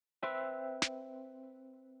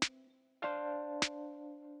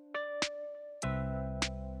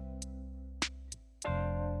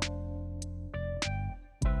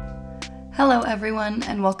Hello everyone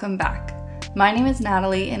and welcome back. My name is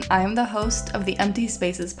Natalie and I am the host of the Empty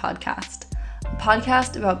Spaces podcast, a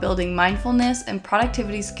podcast about building mindfulness and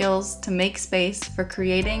productivity skills to make space for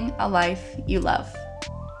creating a life you love.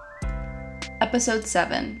 Episode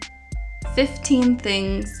 7, 15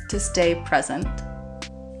 Things to Stay Present.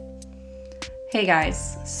 Hey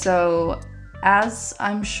guys, so as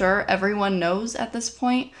I'm sure everyone knows at this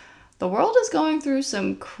point, the world is going through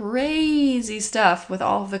some crazy stuff with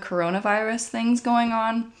all of the coronavirus things going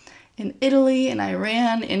on in Italy and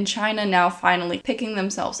Iran, in China now finally picking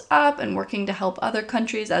themselves up and working to help other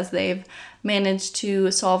countries as they've managed to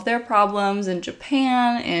solve their problems. In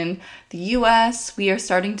Japan, in the US, we are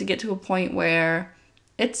starting to get to a point where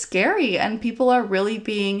it's scary and people are really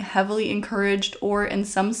being heavily encouraged or in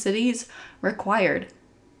some cities required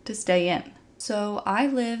to stay in. So I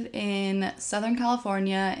live in Southern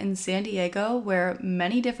California in San Diego, where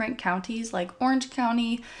many different counties like Orange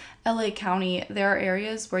County, LA County, there are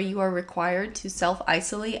areas where you are required to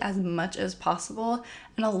self-isolate as much as possible.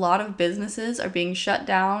 And a lot of businesses are being shut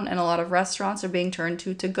down and a lot of restaurants are being turned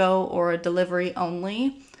to go or delivery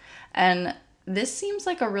only. And this seems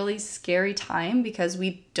like a really scary time because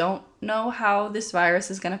we don't know how this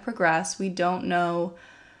virus is going to progress. We don't know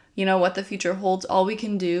what the future holds. All we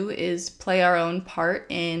can do is play our own part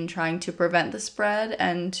in trying to prevent the spread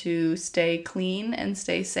and to stay clean and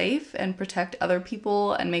stay safe and protect other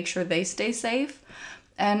people and make sure they stay safe.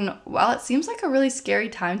 And while it seems like a really scary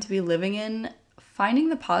time to be living in, finding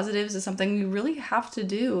the positives is something we really have to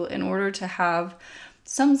do in order to have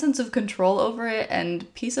some sense of control over it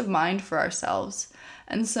and peace of mind for ourselves.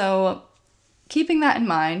 And so keeping that in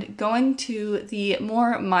mind, going to the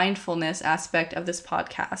more mindfulness aspect of this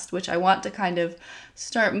podcast, which I want to kind of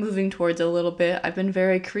start moving towards a little bit. I've been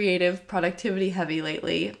very creative, productivity heavy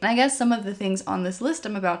lately. And I guess some of the things on this list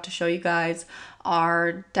I'm about to show you guys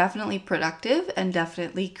are definitely productive and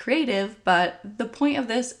definitely creative, but the point of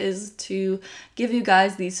this is to give you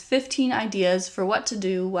guys these 15 ideas for what to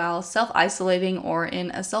do while self-isolating or in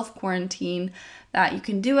a self-quarantine that you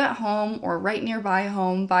can do at home or right nearby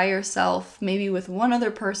home by yourself, maybe with one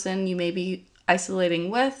other person you may be isolating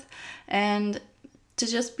with, and to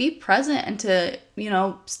just be present and to,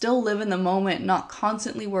 still live in the moment, not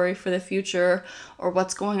constantly worry for the future or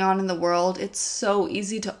what's going on in the world. It's so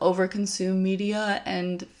easy to overconsume media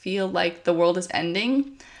and feel like the world is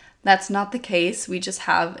ending. That's not the case. We just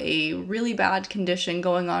have a really bad condition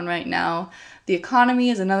going on right now. The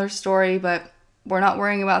economy is another story, but we're not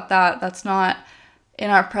worrying about that. That's not in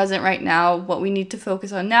our present right now. What we need to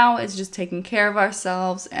focus on now is just taking care of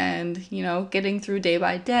ourselves and, getting through day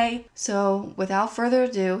by day. So without further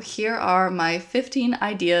ado, here are my 15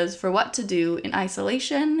 ideas for what to do in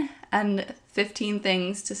isolation and 15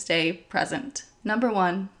 things to stay present. Number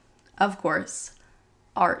 1, of course,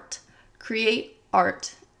 art. Create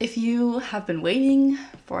art. If you have been waiting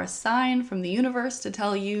for a sign from the universe to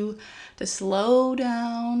tell you to slow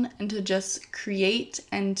down and to just create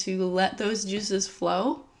and to let those juices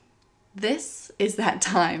flow, this is that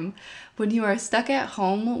time. When you are stuck at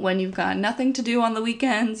home, when you've got nothing to do on the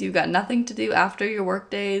weekends, you've got nothing to do after your work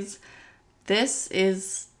days, this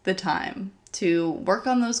is the time to work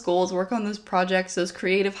on those goals, work on those projects, those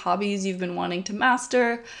creative hobbies you've been wanting to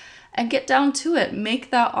master, and get down to it.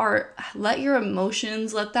 Make that art. Let your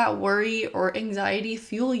emotions, let that worry or anxiety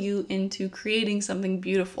fuel you into creating something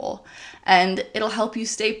beautiful. And it'll help you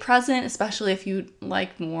stay present, especially if you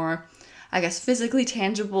like more, physically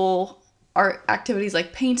tangible art activities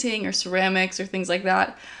like painting or ceramics or things like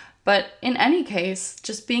that. But in any case,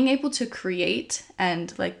 just being able to create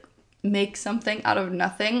and make something out of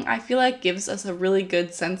nothing, I feel like gives us a really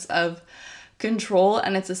good sense of control,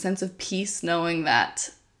 and it's a sense of peace knowing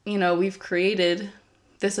that we've created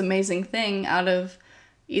this amazing thing out of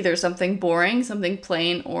either something boring, something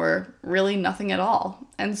plain, or really nothing at all.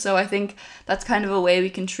 And so I think that's kind of a way we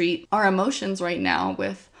can treat our emotions right now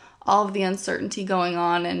with all of the uncertainty going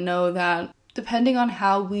on, and know that depending on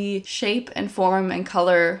how we shape and form and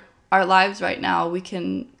color our lives right now, we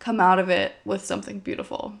can come out of it with something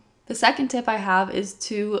beautiful. The second tip I have is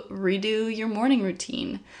to redo your morning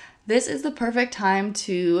routine. This is the perfect time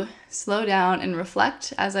to slow down and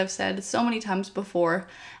reflect, as I've said so many times before.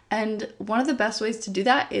 And one of the best ways to do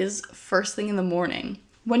that is first thing in the morning.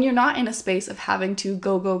 When you're not in a space of having to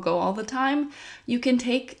go all the time, you can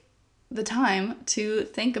take the time to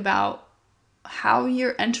think about how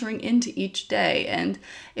you're entering into each day. And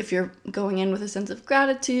if you're going in with a sense of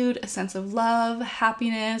gratitude, a sense of love,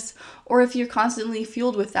 happiness, or if you're constantly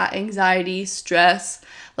fueled with that anxiety, stress,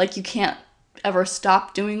 like you can't ever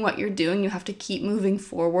stop doing what you're doing. You have to keep moving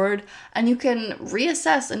forward, and you can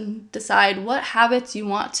reassess and decide what habits you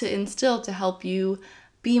want to instill to help you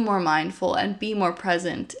be more mindful and be more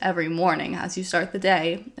present every morning as you start the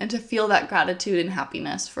day, and to feel that gratitude and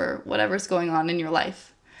happiness for whatever's going on in your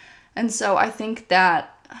life. And so I think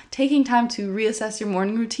that taking time to reassess your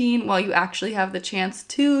morning routine while you actually have the chance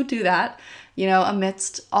to do that,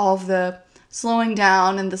 amidst all of the slowing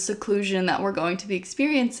down and the seclusion that we're going to be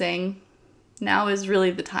experiencing, now is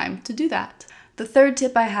really the time to do that. The third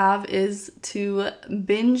tip I have is to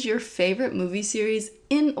binge your favorite movie series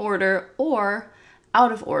in order or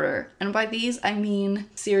out of order. And by these, I mean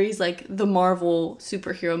series like the Marvel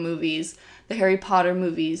superhero movies, the Harry Potter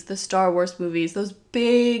movies, the Star Wars movies, those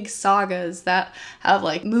big sagas that have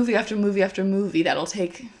like movie after movie after movie that'll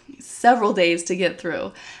take several days to get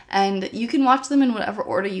through. And you can watch them in whatever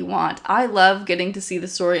order you want. I love getting to see the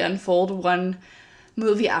story unfold one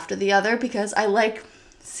movie after the other because I like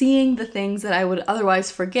seeing the things that I would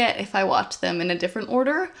otherwise forget if I watched them in a different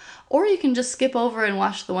order. Or you can just skip over and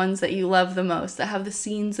watch the ones that you love the most, that have the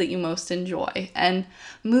scenes that you most enjoy. And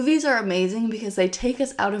movies are amazing because they take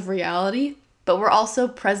us out of reality, but we're also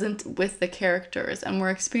present with the characters and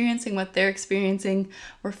we're experiencing what they're experiencing,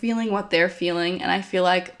 we're feeling what they're feeling. And I feel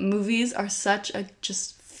like movies are such a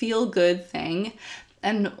just feel-good thing.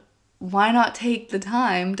 And why not take the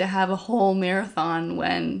time to have a whole marathon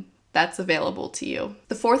when that's available to you?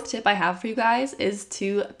 The fourth tip I have for you guys is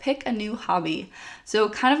to pick a new hobby. So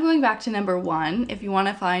kind of going back to number one, if you want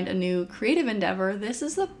to find a new creative endeavor, this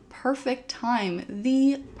is the perfect time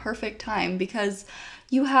because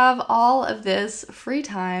you have all of this free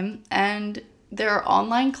time and there are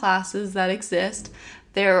online classes that exist.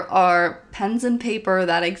 There are pens and paper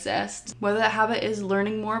that exist. Whether that habit is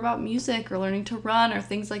learning more about music or learning to run or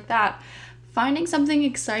things like that, finding something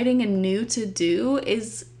exciting and new to do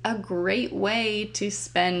is a great way to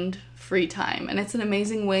spend free time. And it's an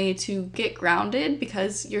amazing way to get grounded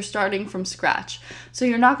because you're starting from scratch. So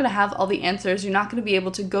you're not going to have all the answers. You're not going to be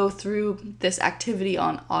able to go through this activity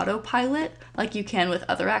on autopilot like you can with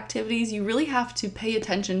other activities. You really have to pay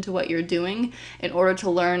attention to what you're doing in order to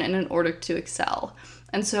learn and in order to excel.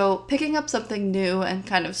 And so picking up something new and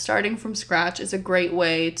kind of starting from scratch is a great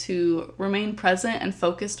way to remain present and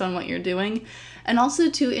focused on what you're doing and also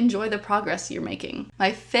to enjoy the progress you're making.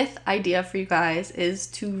 My fifth idea for you guys is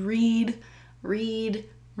to read.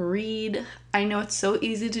 I know it's so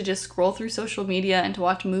easy to just scroll through social media and to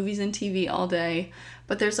watch movies and TV all day,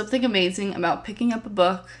 but there's something amazing about picking up a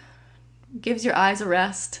book, gives your eyes a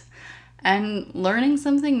rest, and learning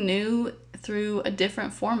something new through a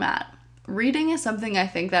different format. Reading is something I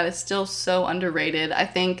think that is still so underrated. I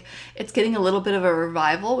think it's getting a little bit of a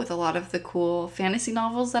revival with a lot of the cool fantasy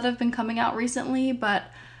novels that have been coming out recently, but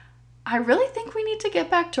I really think we need to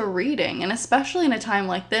get back to reading, and especially in a time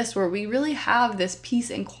like this where we really have this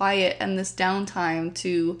peace and quiet and this downtime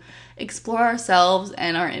to explore ourselves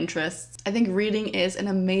and our interests. I think reading is an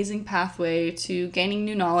amazing pathway to gaining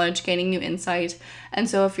new knowledge, gaining new insight, and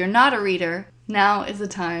so if you're not a reader, now is the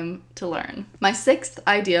time to learn. My sixth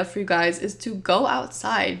idea for you guys is to go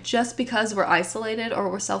outside. Just because we're isolated or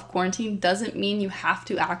we're self-quarantined doesn't mean you have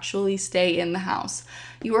to actually stay in the house.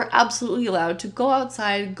 You are absolutely allowed to go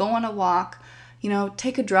outside, go on a walk,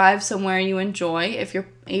 take a drive somewhere you enjoy if you're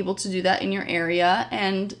able to do that in your area,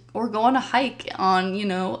 or go on a hike on,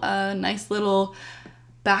 a nice little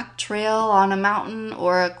back trail on a mountain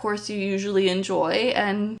or a course you usually enjoy,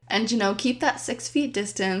 and keep that 6 feet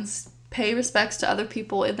distance. Pay respects to other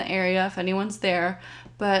people in the area if anyone's there.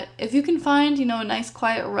 But if you can find, a nice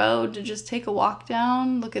quiet road to just take a walk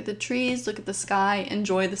down, look at the trees, look at the sky,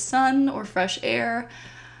 enjoy the sun or fresh air,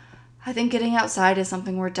 I think getting outside is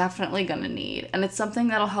something we're definitely going to need. And it's something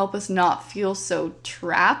that'll help us not feel so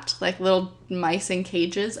trapped, like little mice in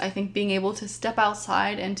cages. I think being able to step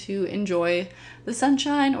outside and to enjoy the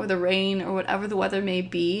sunshine or the rain or whatever the weather may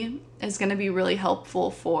be is going to be really helpful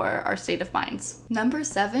for our state of minds. Number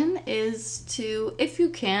 7 is to, if you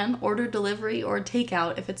can, order delivery or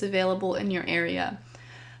takeout if it's available in your area.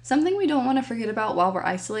 Something we don't want to forget about while we're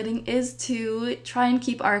isolating is to try and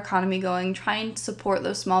keep our economy going, try and support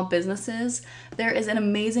those small businesses. There is an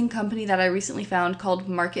amazing company that I recently found called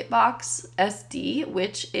MarketBox SD,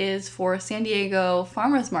 which is for San Diego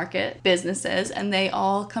farmers market businesses, and they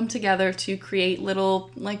all come together to create little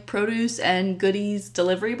produce and goodies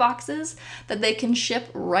delivery boxes that they can ship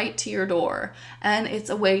right to your door. And it's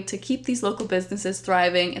a way to keep these local businesses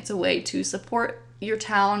thriving. It's a way to support your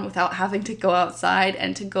town without having to go outside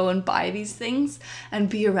and to go and buy these things and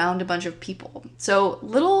be around a bunch of people. So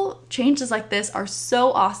little changes like this are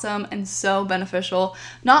so awesome and so beneficial,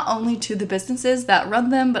 not only to the businesses that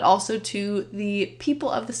run them, but also to the people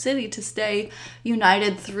of the city to stay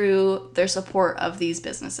united through their support of these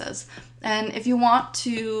businesses. And if you want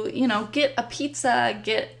to, get a pizza,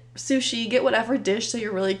 get sushi, get whatever dish that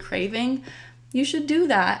you're really craving, you should do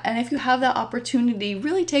that. And if you have that opportunity,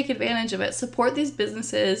 really take advantage of it. Support these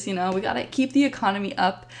businesses. We got to keep the economy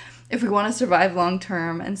up if we want to survive long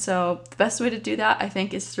term. And so the best way to do that, I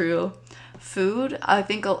think, is through food. I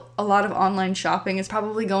think a lot of online shopping is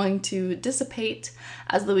probably going to dissipate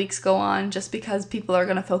as the weeks go on, just because people are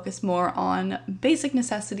going to focus more on basic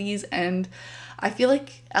necessities. And I feel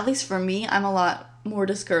like, at least for me, I'm a lot more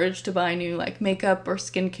discouraged to buy new makeup or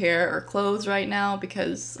skincare or clothes right now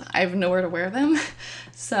because I have nowhere to wear them.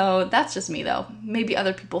 So that's just me though. Maybe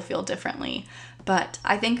other people feel differently. But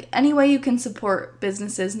I think any way you can support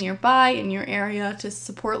businesses nearby in your area to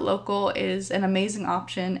support local is an amazing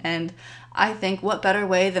option. And I think what better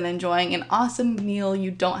way than enjoying an awesome meal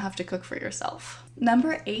you don't have to cook for yourself.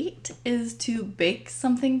 Number 8 is to bake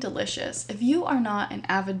something delicious. If you are not an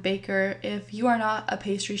avid baker, if you are not a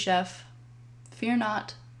pastry chef, fear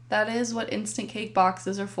not. That is what instant cake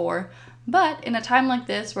boxes are for. But in a time like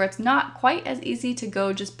this where it's not quite as easy to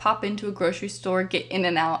go just pop into a grocery store, get in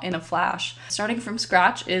and out in a flash, starting from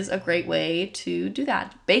scratch is a great way to do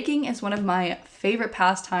that. Baking is one of my favorite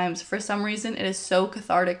pastimes. For some reason, it is so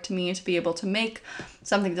cathartic to me to be able to make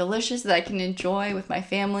something delicious that I can enjoy with my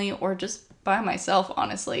family or just by myself,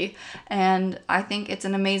 honestly. And I think it's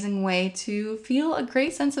an amazing way to feel a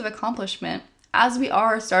great sense of accomplishment. As we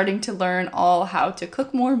are starting to learn all how to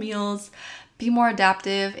cook more meals, be more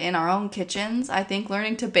adaptive in our own kitchens, I think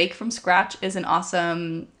learning to bake from scratch is an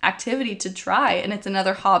awesome activity to try. And it's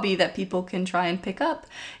another hobby that people can try and pick up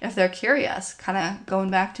if they're curious, kind of going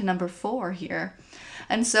back to number 4 here.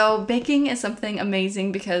 And so baking is something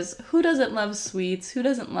amazing because who doesn't love sweets? Who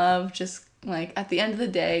doesn't love just at the end of the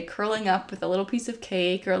day, curling up with a little piece of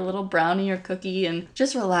cake or a little brownie or cookie and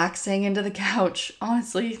just relaxing into the couch?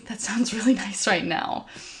 Honestly, that sounds really nice right now.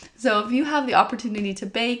 So if you have the opportunity to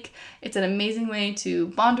bake, it's an amazing way to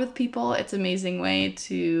bond with people. It's an amazing way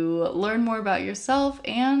to learn more about yourself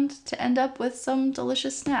and to end up with some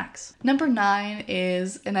delicious snacks. Number 9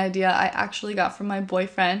 is an idea I actually got from my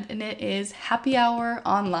boyfriend, and it is happy hour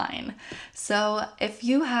online. So if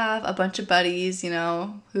you have a bunch of buddies,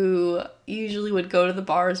 who usually would go to the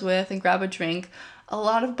bars with and grab a drink, a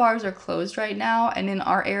lot of bars are closed right now, and in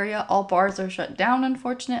our area, all bars are shut down,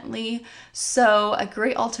 unfortunately. So a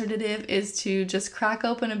great alternative is to just crack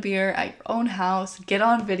open a beer at your own house, get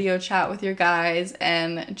on video chat with your guys,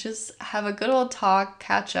 and just have a good old talk,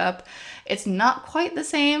 catch up. It's not quite the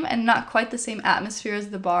same and not quite the same atmosphere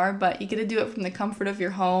as the bar, but you get to do it from the comfort of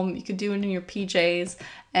your home. You could do it in your PJs,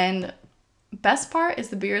 and best part is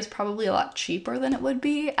the beer is probably a lot cheaper than it would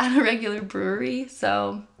be at a regular brewery,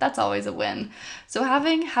 so that's always a win. So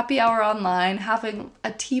having happy hour online, having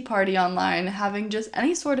a tea party online, having just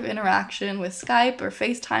any sort of interaction with Skype or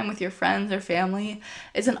FaceTime with your friends or family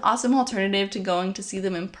is an awesome alternative to going to see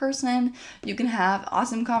them in person. You can have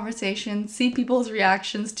awesome conversations, see people's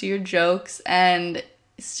reactions to your jokes, and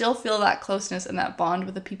still feel that closeness and that bond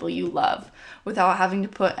with the people you love without having to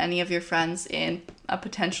put any of your friends in a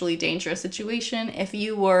potentially dangerous situation if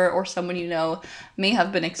you were or someone you know may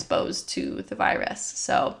have been exposed to the virus.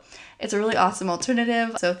 So it's a really awesome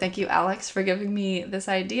alternative. So thank you, Alex, for giving me this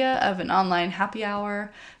idea of an online happy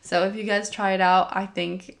hour. So if you guys try it out, I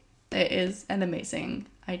think it is an amazing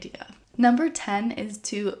idea. Number 10 is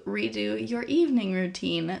to redo your evening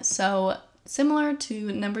routine. So similar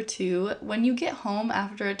to number 2, when you get home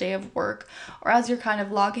after a day of work or as you're kind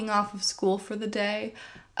of logging off of school for the day,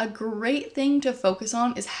 a great thing to focus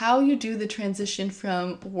on is how you do the transition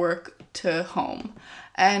from work to home.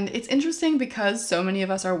 And it's interesting because so many of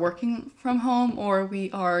us are working from home or we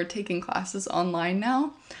are taking classes online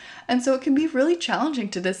now. And so it can be really challenging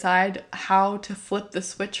to decide how to flip the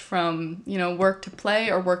switch from, work to play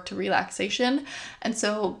or work to relaxation. And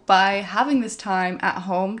so by having this time at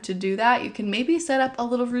home to do that, you can maybe set up a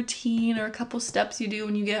little routine or a couple steps you do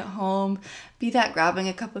when you get home. Be that grabbing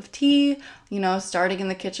a cup of tea, starting in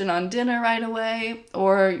the kitchen on dinner right away,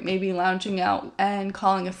 or maybe lounging out and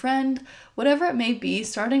calling a friend. Whatever it may be,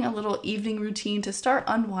 starting a little evening routine to start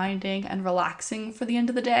unwinding and relaxing for the end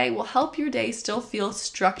of the day will help your day still feel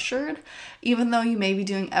structured, even though you may be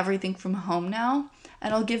doing everything from home now.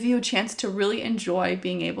 And it'll give you a chance to really enjoy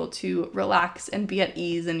being able to relax and be at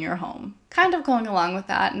ease in your home. kind of going along with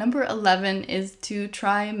that, number 11 is to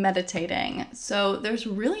try meditating. So there's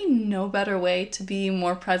really no better way to be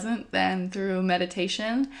more present than through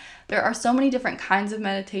meditation. There are so many different kinds of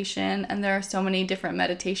meditation, and there are so many different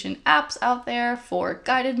meditation apps out there for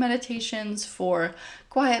guided meditations, for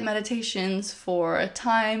quiet meditations, for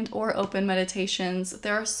timed or open meditations.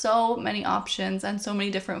 There are so many options and so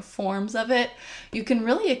many different forms of it. You can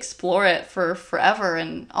really explore it for forever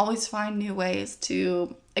and always find new ways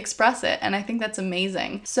to express it, and I think that's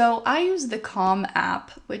amazing. So I use the Calm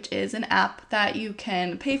app, which is an app that you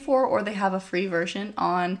can pay for, or they have a free version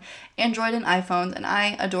on Android and iPhones, and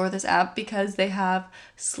I adore this app because they have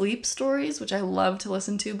sleep stories, which I love to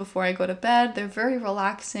listen to before I go to bed. They're very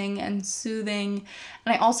relaxing and soothing,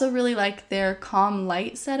 and I also really like their Calm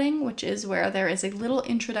Light setting, which is where there is a little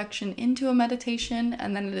introduction into a meditation,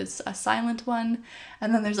 and then it is a silent one,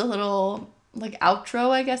 and then there's a little outro,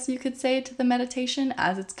 I guess you could say, to the meditation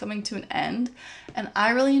as it's coming to an end. And I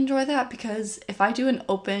really enjoy that because if I do an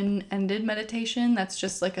open-ended meditation that's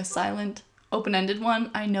just a silent open-ended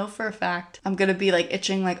one, I know for a fact I'm gonna be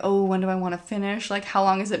itching, oh, when do I want to finish, how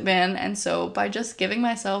long has it been? And so by just giving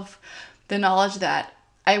myself the knowledge that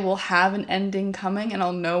I will have an ending coming and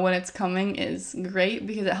I'll know when it's coming is great,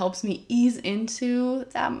 because it helps me ease into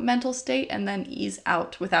that mental state and then ease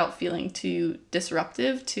out without feeling too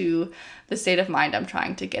disruptive to the state of mind I'm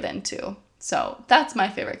trying to get into. So that's my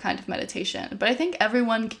favorite kind of meditation, but I think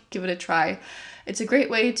everyone can give it a try. It's a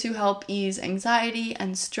great way to help ease anxiety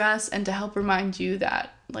and stress, and to help remind you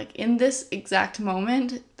that in this exact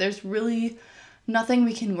moment, there's really nothing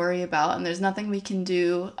we can worry about, and there's nothing we can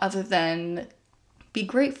do other than be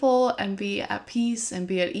grateful and be at peace and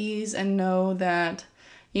be at ease, and know that,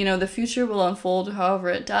 the future will unfold however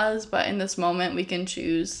it does, but in this moment we can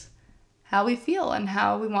choose how we feel and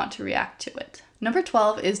how we want to react to it. Number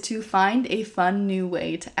 12 is to find a fun new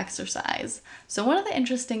way to exercise. So one of the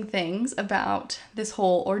interesting things about this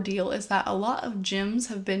whole ordeal is that a lot of gyms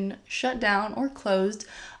have been shut down or closed.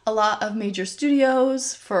 A lot of major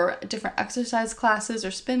studios for different exercise classes or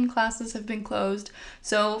spin classes have been closed.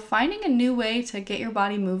 So finding a new way to get your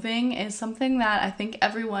body moving is something that I think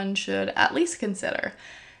everyone should at least consider.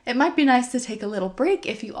 It might be nice to take a little break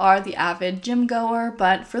if you are the avid gym goer,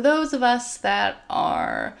 but for those of us that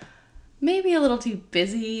are maybe a little too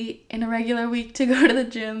busy in a regular week to go to the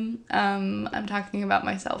gym, I'm talking about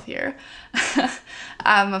myself here,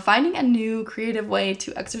 finding a new creative way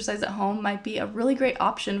to exercise at home might be a really great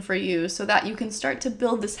option for you, so that you can start to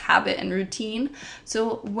build this habit and routine.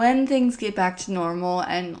 So when things get back to normal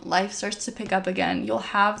and life starts to pick up again, you'll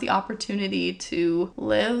have the opportunity to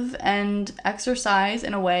live and exercise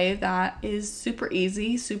in a way that is super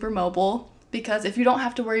easy, super mobile. Because if you don't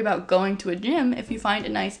have to worry about going to a gym, if you find a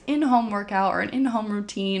nice in-home workout or an in-home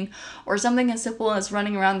routine or something as simple as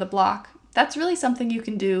running around the block, that's really something you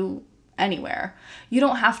can do anywhere. You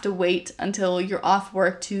don't have to wait until you're off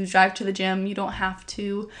work to drive to the gym. You don't have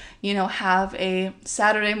to, have a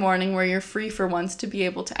Saturday morning where you're free for once to be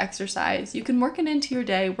able to exercise. You can work it into your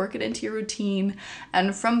day, work it into your routine,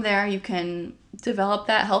 and from there you can develop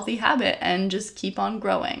that healthy habit and just keep on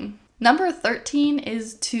growing. Number 13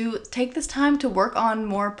 is to take this time to work on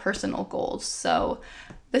more personal goals. So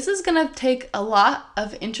this is going to take a lot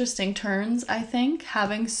of interesting turns, I think,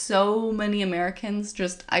 having so many Americans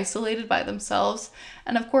just isolated by themselves.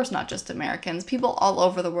 And of course, not just Americans. People all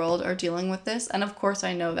over the world are dealing with this. And of course,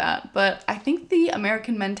 I know that. But I think the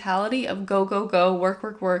American mentality of go, go, go, work,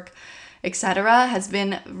 work, work, etc. has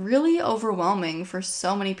been really overwhelming for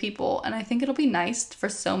so many people, and I think it'll be nice for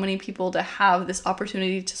so many people to have this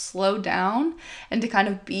opportunity to slow down and to kind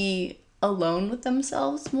of be alone with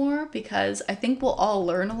themselves more, because I think we'll all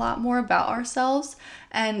learn a lot more about ourselves,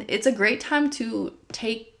 and it's a great time to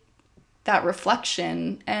take that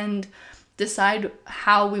reflection and decide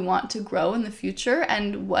how we want to grow in the future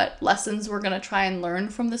and what lessons we're going to try and learn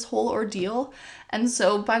from this whole ordeal. And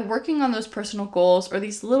so by working on those personal goals or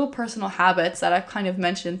these little personal habits that I've kind of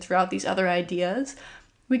mentioned throughout these other ideas,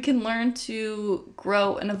 we can learn to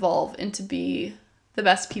grow and evolve into be the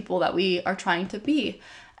best people that we are trying to be.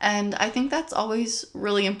 And I think that's always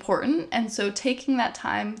really important. And so taking that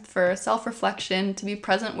time for self-reflection, to be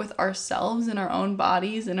present with ourselves in our own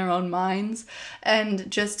bodies, in our own minds, and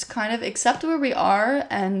just kind of accept where we are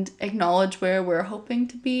and acknowledge where we're hoping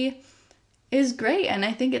to be is great. And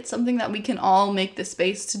I think it's something that we can all make the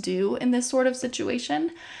space to do in this sort of situation.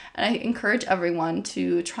 And I encourage everyone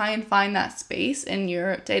to try and find that space in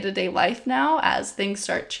your day-to-day life now as things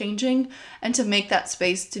start changing, and to make that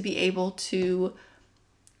space to be able to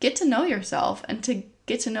get to know yourself and to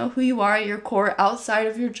get to know who you are at your core outside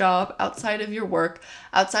of your job, outside of your work,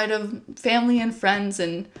 outside of family and friends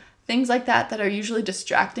and things like that are usually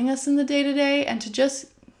distracting us in the day-to-day, and to just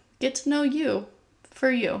get to know you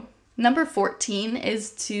for you. Number 14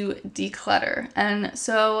 is to declutter. And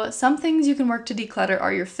so some things you can work to declutter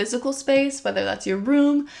are your physical space, whether that's your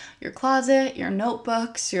room, your closet, your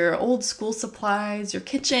notebooks, your old school supplies, your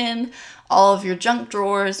kitchen, all of your junk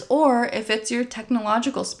drawers, or if it's your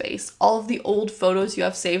technological space, all of the old photos you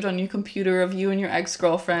have saved on your computer of you and your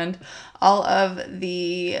ex-girlfriend, all of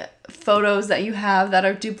the photos that you have that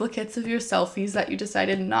are duplicates of your selfies that you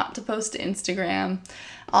decided not to post to Instagram,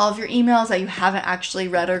 all of your emails that you haven't actually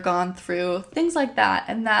read or gone through, things like that.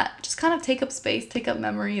 And that just kind of take up space, take up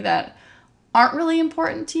memory that aren't really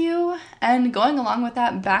important to you. And going along with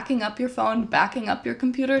that, backing up your phone, backing up your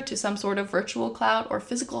computer to some sort of virtual cloud or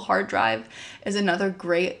physical hard drive is another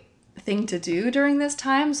great thing to do during this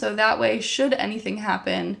time. So that way, should anything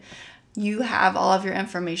happen, you have all of your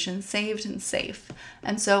information saved and safe.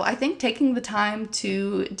 And so I think taking the time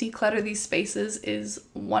to declutter these spaces is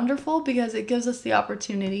wonderful because it gives us the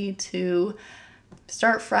opportunity to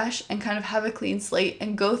start fresh and kind of have a clean slate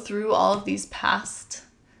and go through all of these past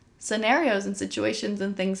scenarios and situations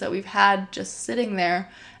and things that we've had just sitting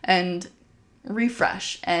there and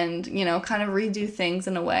refresh and, kind of redo things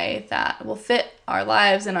in a way that will fit our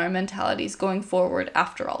lives and our mentalities going forward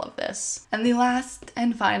after all of this. And the last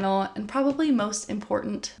and final and probably most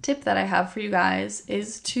important tip that I have for you guys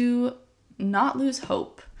is to not lose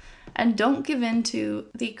hope and don't give in to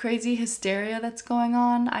the crazy hysteria that's going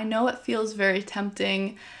on. I know it feels very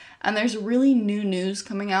tempting, and there's really new news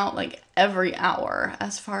coming out like every hour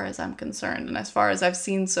as far as I'm concerned and as far as I've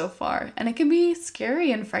seen so far. And it can be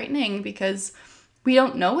scary and frightening because we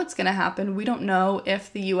don't know what's going to happen. We don't know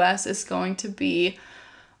if the US is going to be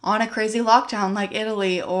on a crazy lockdown like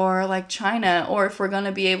Italy or like China, or if we're going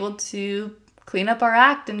to be able to clean up our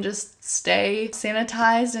act and just stay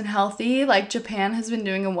sanitized and healthy. Like Japan has been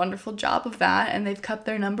doing a wonderful job of that, and they've kept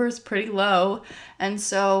their numbers pretty low. And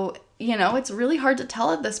so it's really hard to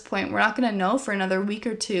tell at this point. We're not going to know for another week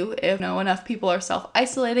or two if enough people are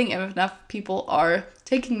self-isolating, if enough people are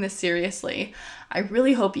taking this seriously. I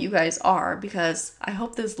really hope you guys are, because I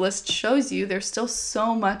hope this list shows you there's still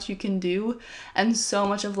so much you can do and so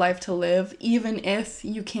much of life to live, even if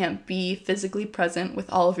you can't be physically present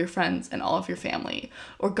with all of your friends and all of your family,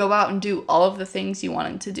 or go out and do all of the things you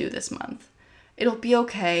wanted to do this month. It'll be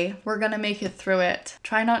okay. We're going to make it through it.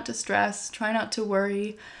 Try not to stress, try not to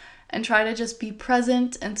worry, and try to just be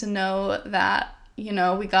present and to know that,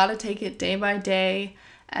 we got to take it day by day,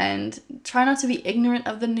 and try not to be ignorant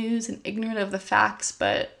of the news and ignorant of the facts,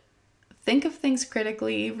 but think of things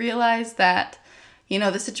critically. Realize that,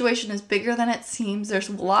 the situation is bigger than it seems. There's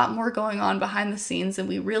a lot more going on behind the scenes than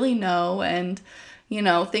we really know, and,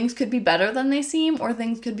 things could be better than they seem, or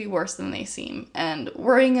things could be worse than they seem. And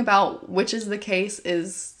worrying about which is the case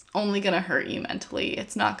is only going to hurt you mentally.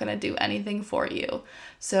 It's not going to do anything for you.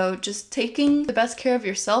 So just taking the best care of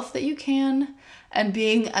yourself that you can and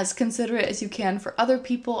being as considerate as you can for other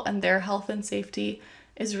people and their health and safety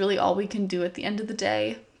is really all we can do at the end of the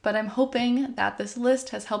day. But I'm hoping that this list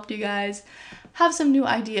has helped you guys have some new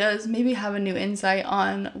ideas, maybe have a new insight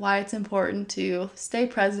on why it's important to stay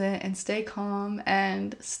present and stay calm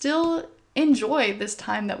and still enjoy this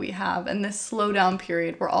time that we have and this slowdown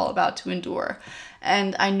period we're all about to endure.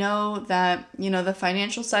 And I know that, the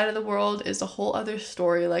financial side of the world is a whole other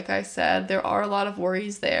story. Like I said, there are a lot of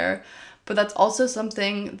worries there, but that's also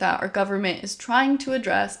something that our government is trying to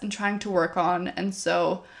address and trying to work on. And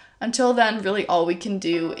so until then, really all we can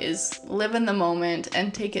do is live in the moment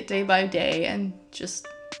and take it day by day and just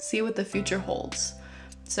see what the future holds.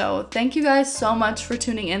 So thank you guys so much for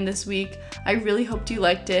tuning in this week. I really hoped you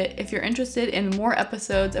liked it. If you're interested in more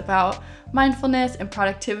episodes about mindfulness and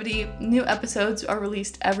productivity, new episodes are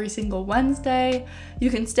released every single Wednesday. You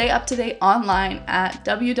can stay up to date online at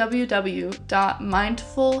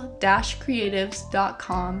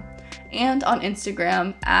www.mindful-creatives.com and on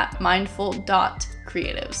Instagram at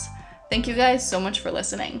mindful.creatives. Thank you guys so much for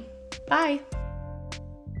listening. Bye!